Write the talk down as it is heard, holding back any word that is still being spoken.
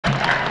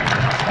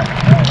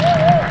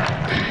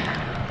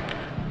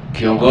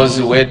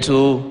Kiongozi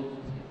wetu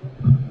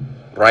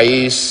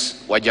Rais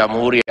wa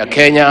Jamhuri ya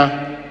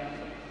Kenya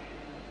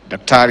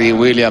Daktari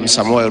William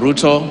Samoei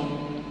Ruto,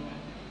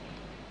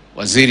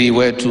 Waziri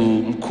wetu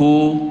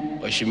mkuu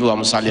Mheshimiwa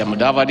Musalia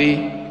Mudavadi,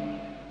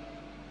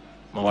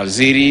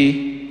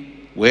 mawaziri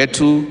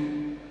wetu,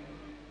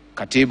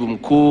 Katibu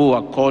mkuu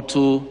wa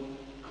KOTU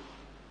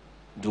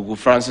ndugu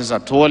Francis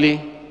Atwoli,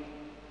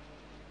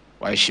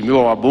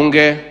 waheshimiwa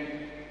wabunge,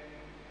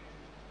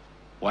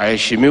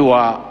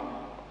 waheshimiwa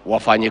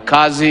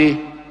wafanyikazi,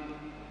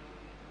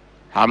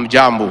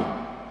 hamjambo.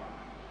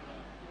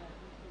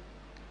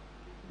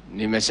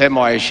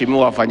 Nimesema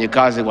waheshimiwa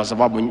wafanyikazi kwa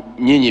sababu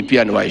nyinyi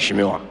pia ni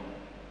waheshimiwa.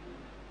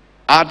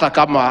 Hata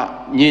kama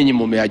nyinyi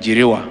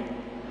mumeajiriwa,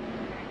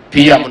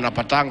 pia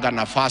mnapatanga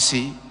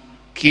nafasi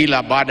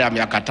kila baada ya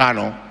miaka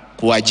 5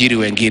 kuajiri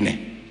wengine.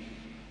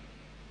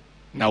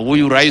 Na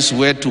huyu rais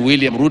wetu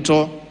William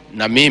Ruto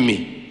na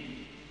mimi,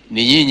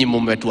 ni nyinyi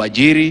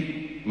mumetuajiri,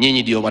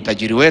 nyinyi ndio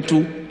matajiri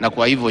wetu, na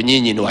kwa hivyo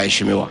nyinyi ni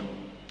waheshimiwa.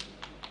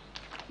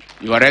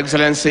 Your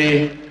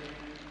Excellency,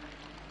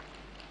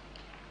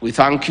 we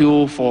thank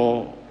you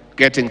for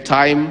getting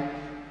time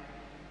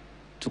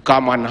to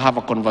come and have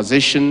a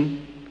conversation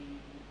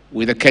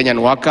with the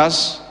Kenyan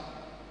workers,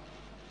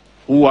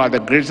 who are the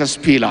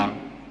greatest pillar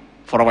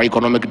for our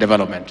economic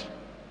development.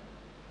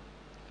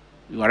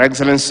 Your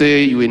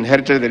Excellency, you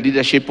inherited the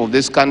leadership of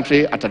this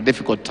country at a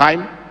difficult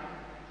time,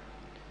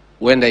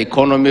 when the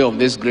economy of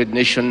this great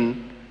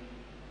nation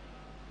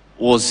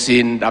was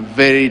in a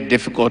very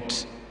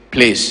difficult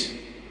place.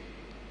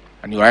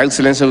 And Your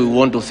Excellency, we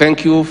want to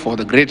thank you for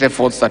the great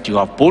efforts that you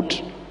have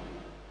put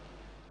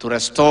to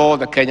restore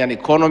the Kenyan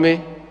economy,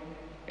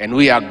 and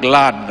we are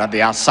glad that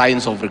there are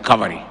signs of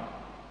recovery.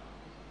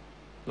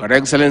 Your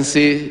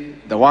Excellency,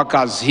 the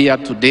workers here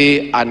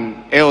today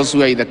and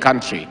elsewhere in the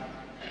country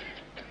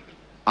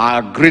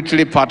are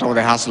greatly part of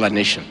the hustler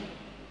nation,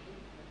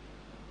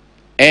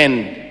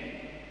 and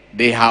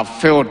they have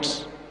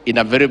felt in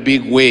a very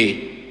big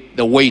way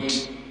the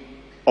weight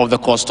of the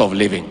cost of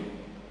living.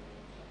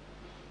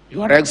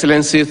 Your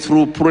Excellency,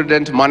 through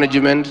prudent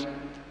management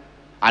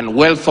and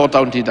well thought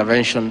out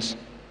interventions,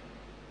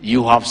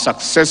 you have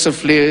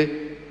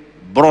successfully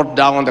brought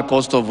down the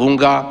cost of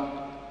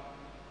unga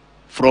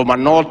from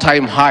an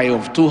all-time high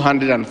of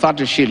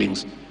 230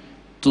 shillings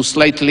to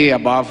slightly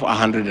above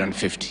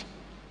 150.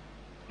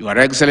 Your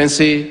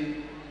Excellency,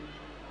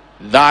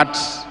 that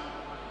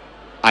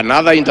and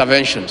other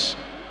interventions,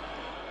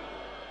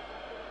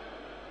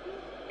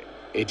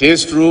 it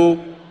is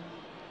true,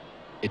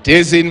 it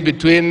is in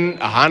between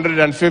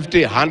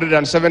 150,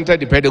 170,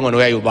 depending on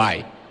where you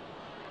buy.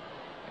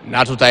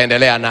 Na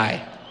tutaendelea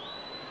naye.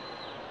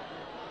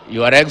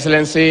 Your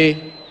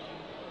Excellency,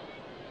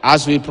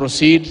 as we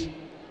proceed,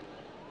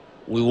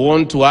 we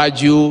want to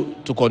urge you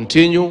to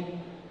continue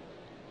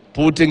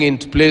putting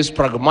into place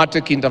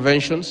pragmatic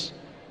interventions,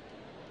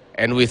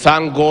 and we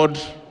thank God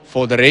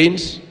for the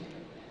rains,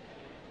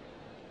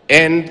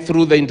 and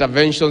through the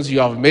interventions you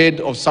have made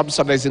of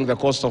subsidizing the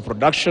cost of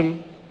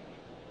production,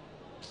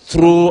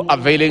 through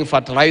availing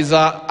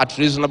fertilizer at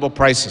reasonable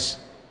prices.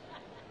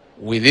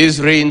 With these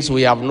rains,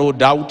 we have no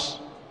doubt,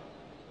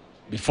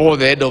 before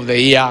the end of the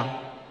year,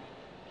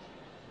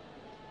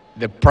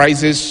 the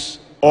prices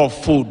of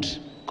food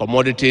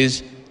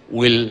commodities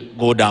will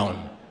go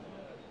down.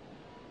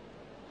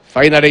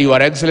 Finally,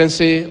 Your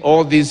Excellency,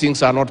 all these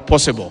things are not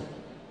possible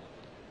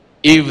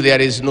if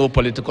there is no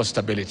political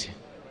stability.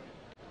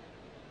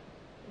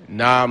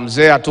 Na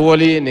mzee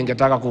Atwoli,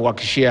 ningetaka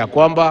kuhakikishia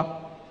kwamba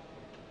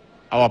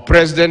our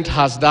president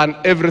has done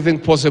everything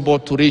possible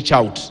to reach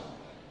out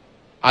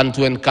and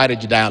to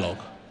encourage dialogue.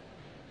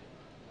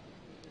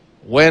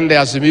 When the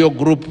Azimio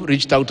group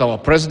reached out to our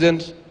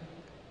president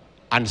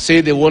and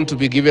said they want to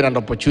be given an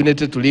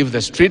opportunity to leave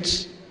the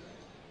streets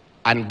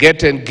and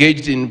get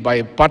engaged in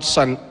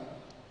bipartisan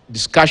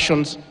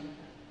discussions,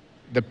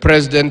 the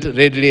president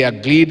readily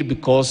agreed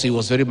because he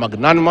was very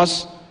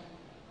magnanimous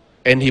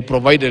and he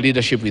provided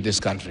leadership with this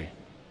country.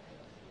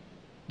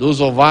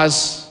 Those of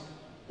us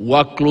who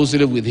work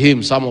closely with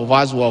him, some of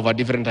us who have a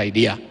different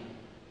idea,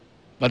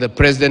 but the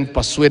president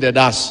persuaded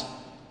us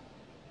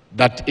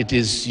that it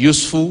is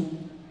useful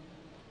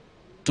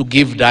to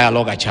give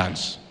dialogue a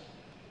chance.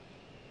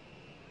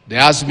 The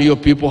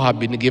Azimio people have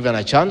been given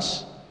a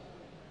chance,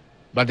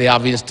 but they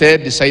have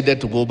instead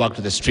decided to go back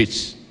to the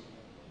streets.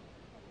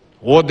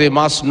 What they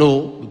must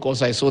know,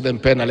 because I saw them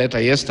pen a letter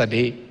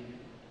yesterday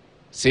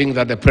saying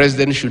that the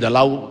president should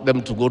allow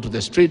them to go to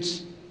the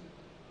streets.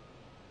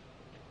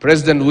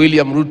 President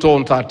William Ruto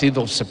on 13th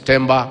of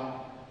September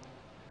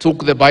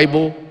took the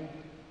Bible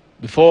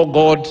before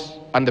God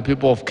and the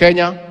people of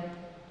Kenya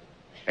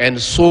and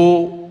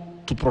swore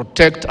to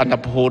protect and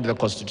uphold the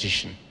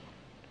Constitution.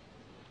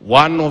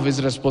 One of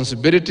his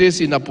responsibilities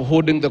in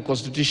upholding the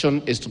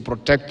Constitution is to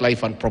protect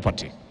life and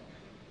property.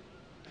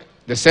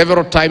 The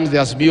several times the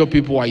Azimio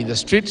people were in the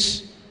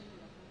streets,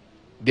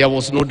 there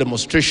was no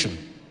demonstration.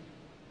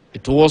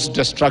 It was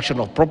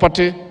destruction of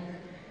property,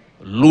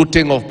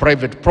 looting of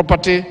private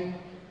property,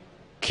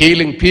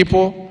 killing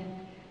people,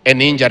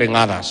 and injuring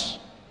others.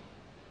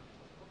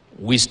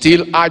 we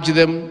still urge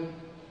them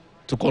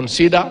to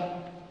consider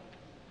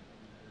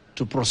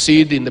to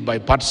proceed in the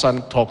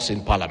bipartisan talks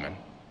in Parliament.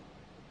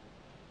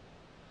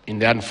 In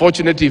the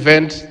unfortunate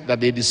event that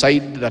they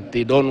decide that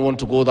they don't want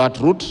to go that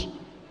route,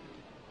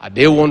 and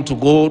they want to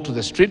go to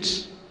the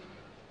streets,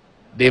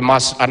 they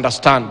must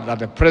understand that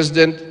the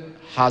President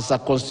has a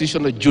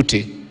constitutional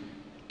duty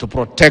to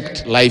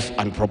protect life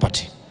and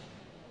property.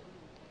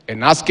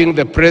 And asking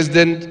the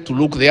President to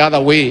look the other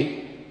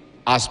way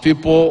as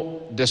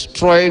people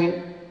destroy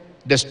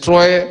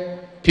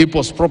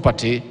people's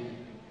property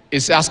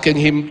is asking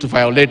him to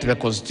violate the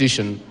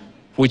Constitution,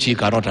 which he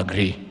cannot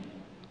agree.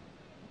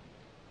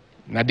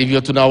 Na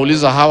ndivyo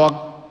tunauliza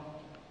hawa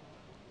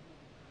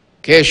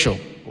kesho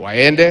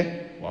waende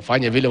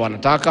wafanye vile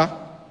wanataka,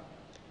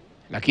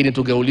 lakini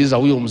tungeuliza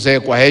huyu mzee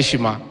kwa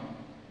heshima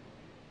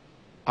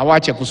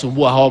awache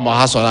kusumbua hawa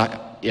mahasala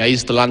ya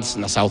Eastlands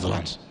na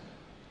Southlands.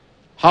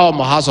 Hawa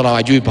mahasala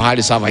hawajui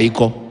pahali sava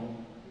iko.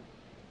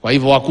 Kwa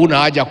hivyo hakuna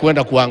haja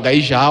kwenda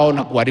kuhangaisha hao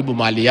na kuharibu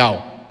mali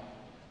yao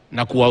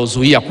na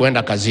kuwazuia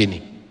kwenda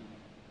kazini.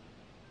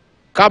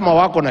 Kama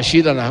wako na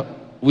shida na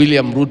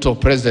William Ruto,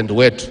 president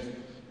wetu,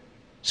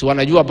 si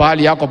wanajua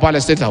pahali yako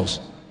pale State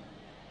House,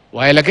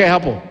 waelekee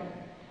hapo.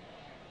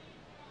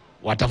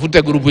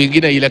 Watafute grupu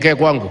ingine ielekee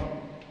kwangu,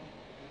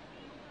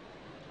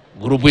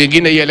 grupu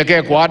ingine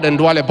ielekee kwa Aden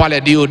Duale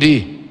pale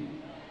DOD,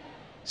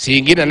 si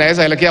ingine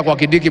naweza elekea kwa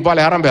Kidiki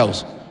pale Harambee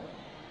House.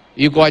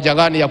 Iko haja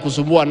gani ya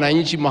kusumbua na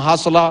nchi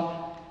mahasla?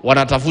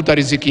 Wanatafuta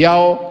riziki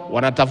yao,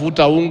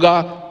 wanatafuta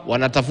unga,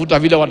 wanatafuta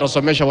vile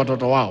watasomesha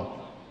watoto wao.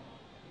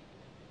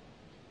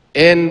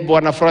 And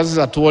Bwana Francis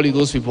Atwoli,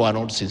 those people are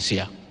not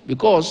sincere.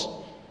 Because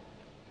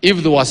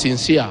if they were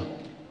sincere,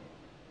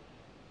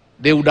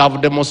 they would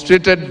have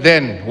demonstrated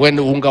then when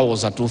unga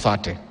was at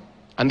 230.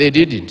 And they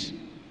didn't.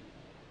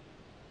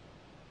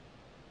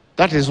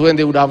 That is when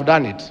they would have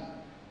done it.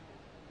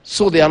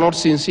 So they are not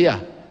sincere.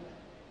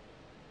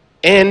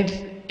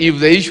 And if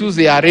the issues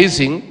they are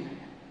raising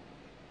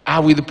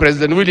are with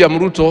President William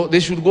Ruto, they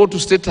should go to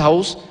State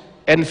House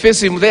and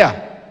face him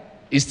there,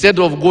 instead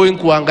of going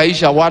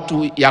kuhangaisha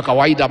watu ya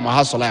kawaida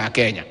mahasala ya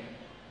Kenya.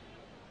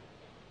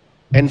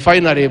 And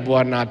finally,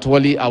 Bwana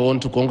Atwoli, I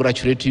want to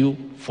congratulate you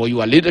for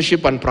your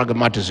leadership and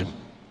pragmatism.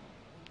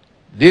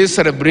 This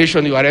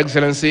celebration, Your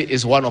Excellency,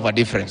 is one of a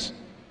difference.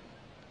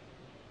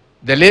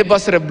 The labor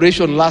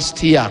celebration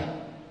last year,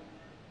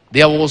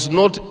 there was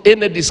not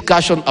any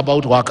discussion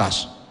about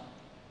workers.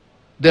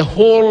 The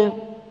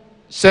whole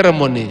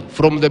ceremony,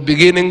 from the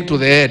beginning to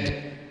the end,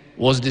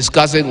 was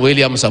discussing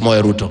William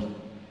Samoei Ruto.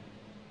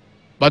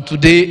 But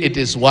today, it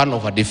is one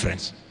of a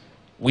difference.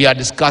 We are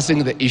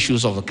discussing the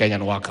issues of the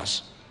Kenyan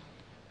workers.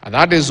 And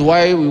that is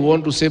why we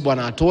want to say,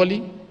 Bwana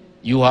Atwoli,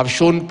 you have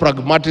shown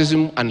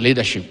pragmatism and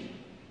leadership.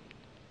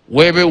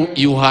 Wewe,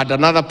 you had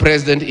another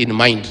president in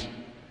mind.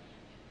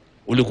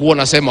 Ulikuwa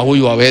unasema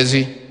huyu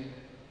hawezi.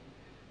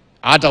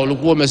 Hata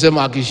ulikuwa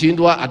umesema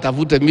akishindwa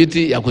atafute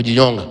miti ya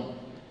kujinyonga.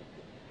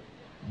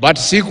 But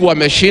siku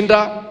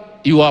ameshinda,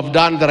 you have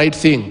done the right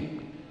thing.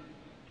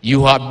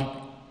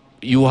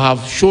 You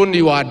have shown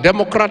you are a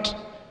Democrat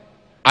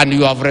and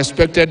you have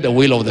respected the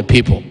will of the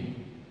people.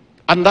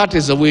 And that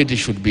is the way it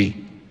should be.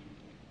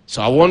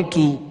 So I want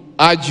to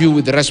urge you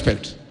with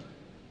respect.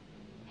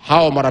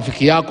 Hao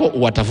marafiki yako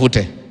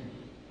uwatafute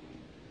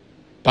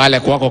pale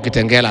kwako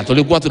Kitengela.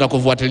 Tulikuwa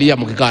tunakufuatilia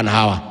mkikaa na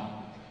hawa.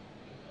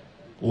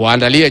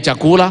 Uandalie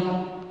chakula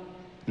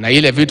na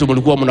ile vitu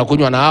mlikuwa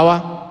mnakunywa na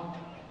hawa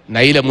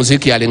na ile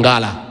muziki ya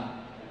Lingala.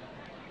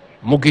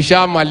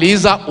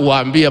 Mkishamaliza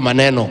uwaambie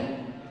maneno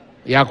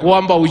ya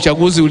kwamba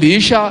uchaguzi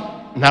uliisha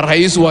na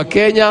rais wa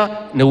Kenya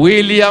ni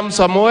William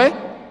Samoei.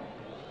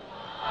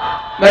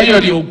 Na hiyo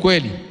ndio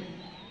ukweli.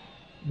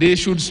 They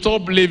should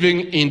stop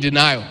living in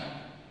denial.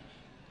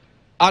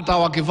 Hata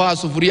wakivaa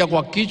sufuria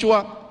kwa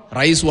kichwa,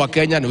 rais wa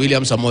Kenya ni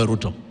William Samoei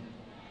Ruto.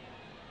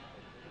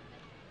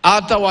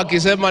 Hata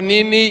wakisema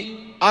nini,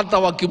 hata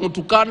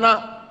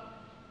wakimtukana,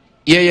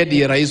 yeye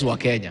ndiye rais wa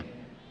Kenya.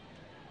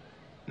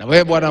 Na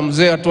wewe Bwana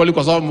mzee Atwoli,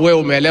 kwa sababu wewe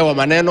umeelewa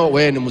maneno,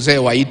 wewe ni mzee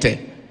waite.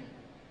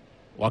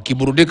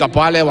 Wakiburudika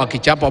pale,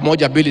 wakichapa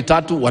 1, 2,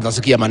 3,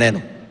 watasikia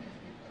maneno.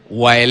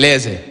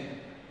 Waeleze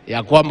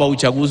ya kwamba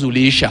uchaguzi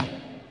uliisha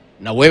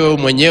na wewe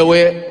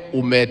mwenyewe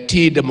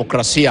umetii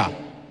demokrasia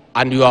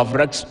and you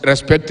have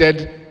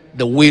respected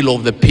the will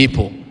of the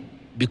people,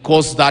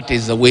 because that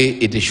is the way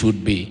it should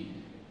be.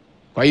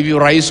 Kwa hivyo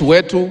rais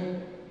wetu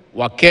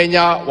wa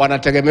Kenya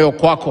wanategemea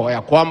kwako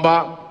ya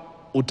kwamba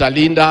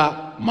utalinda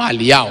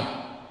mali yao,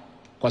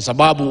 kwa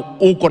sababu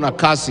uko na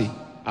kazi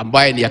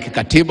ambaye ni ya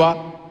kikatiba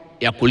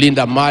ya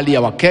kulinda mali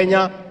ya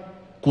Wakenya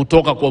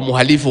kutoka kwa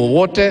muhalifu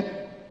wote,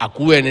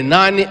 akuwe ni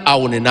nani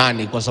au ni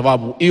nani, kwa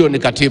sababu hiyo ni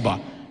katiba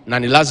na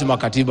ni lazima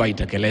katiba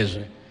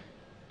itekelezwe.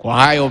 Kwa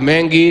hayo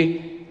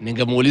mengi,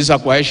 ningemuuliza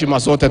kwa heshima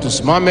sote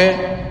tusimame,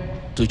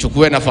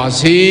 tuchukue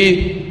nafasi hii,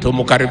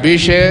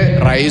 tumkaribishe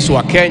rais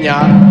wa Kenya,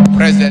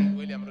 President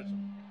William Ruto.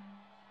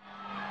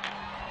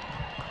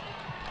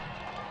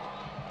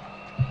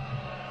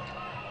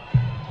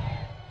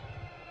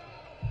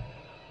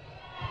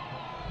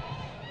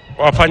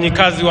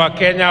 Wafanyikazi wa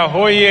Kenya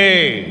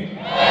hoye!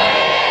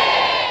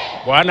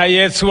 Bwana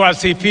Yesu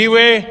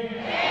asifiwe.